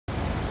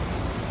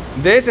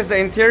This is the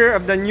interior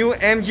of the new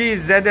MG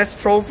ZS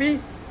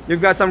Trophy.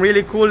 You've got some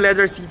really cool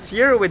leather seats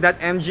here with that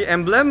MG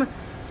emblem.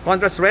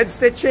 Contrast red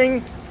stitching.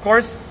 Of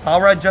course,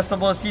 power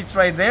adjustable seats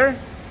right there.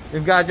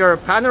 You've got your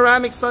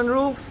panoramic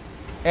sunroof.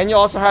 And you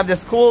also have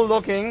this cool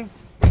looking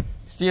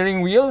steering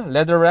wheel,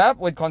 leather wrap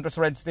with contrast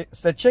red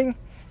stitching.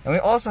 And we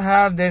also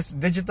have this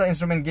digital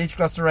instrument gauge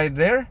cluster right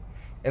there.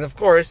 And of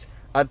course,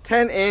 a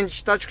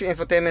 10-inch touchscreen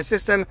infotainment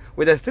system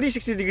with a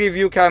 360-degree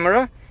view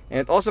camera. And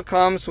it also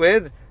comes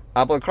with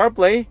Apple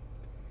CarPlay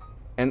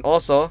and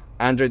also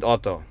Android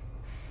Auto.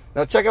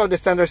 Now check out the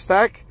center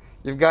stack.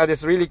 You've got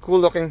this really cool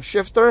looking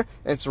shifter.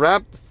 It's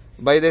wrapped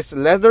by this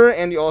leather,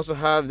 and you also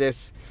have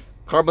this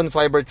carbon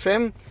fiber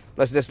trim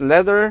plus this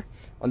leather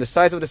on the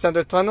sides of the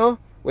center tunnel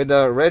with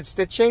the red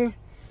stitching.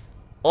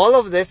 All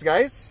of this,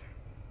 guys,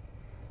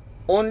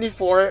 only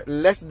for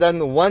less than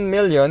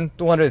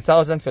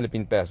 1,200,000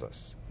 Philippine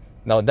pesos.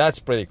 Now that's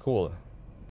pretty cool.